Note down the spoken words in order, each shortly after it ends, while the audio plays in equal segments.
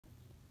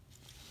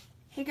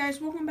Hey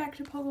guys, welcome back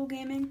to Pogo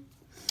Gaming.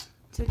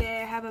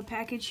 Today I have a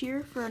package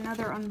here for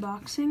another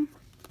unboxing.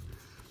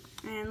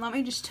 And let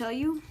me just tell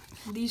you,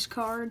 these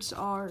cards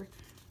are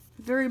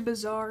very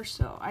bizarre,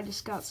 so I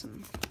just got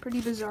some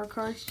pretty bizarre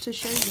cards to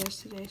show you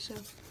guys today, so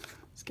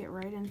let's get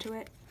right into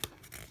it.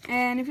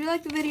 And if you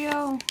like the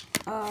video,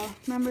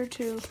 remember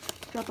to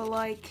drop a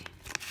like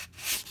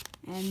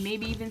and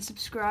maybe even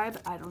subscribe,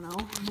 I don't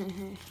know.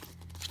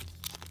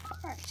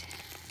 Alright.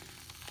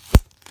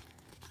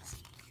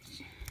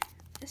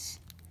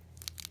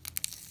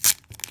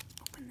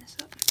 Open this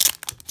up.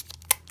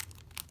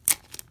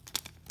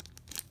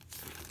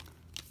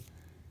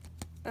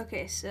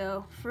 Okay,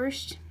 so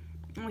first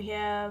we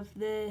have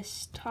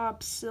this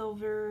top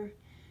silver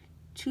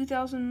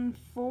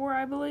 2004,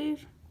 I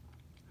believe.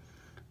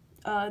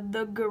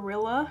 The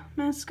gorilla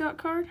mascot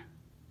card.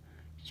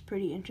 It's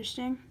pretty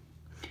interesting.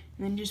 And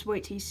then just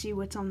wait till you see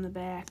what's on the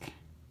back.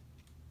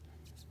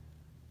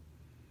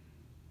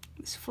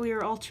 This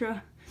Fleer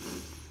Ultra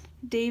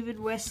David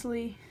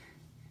Wesley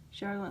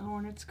Charlotte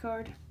Hornets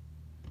card.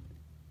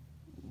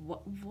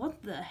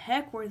 What the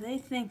heck were they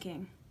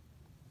thinking?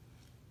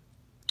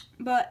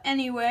 But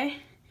anyway,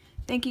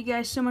 thank you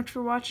guys so much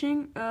for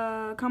watching.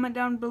 Comment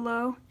down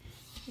below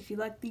if you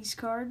like these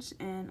cards,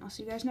 and I'll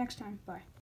see you guys next time. Bye.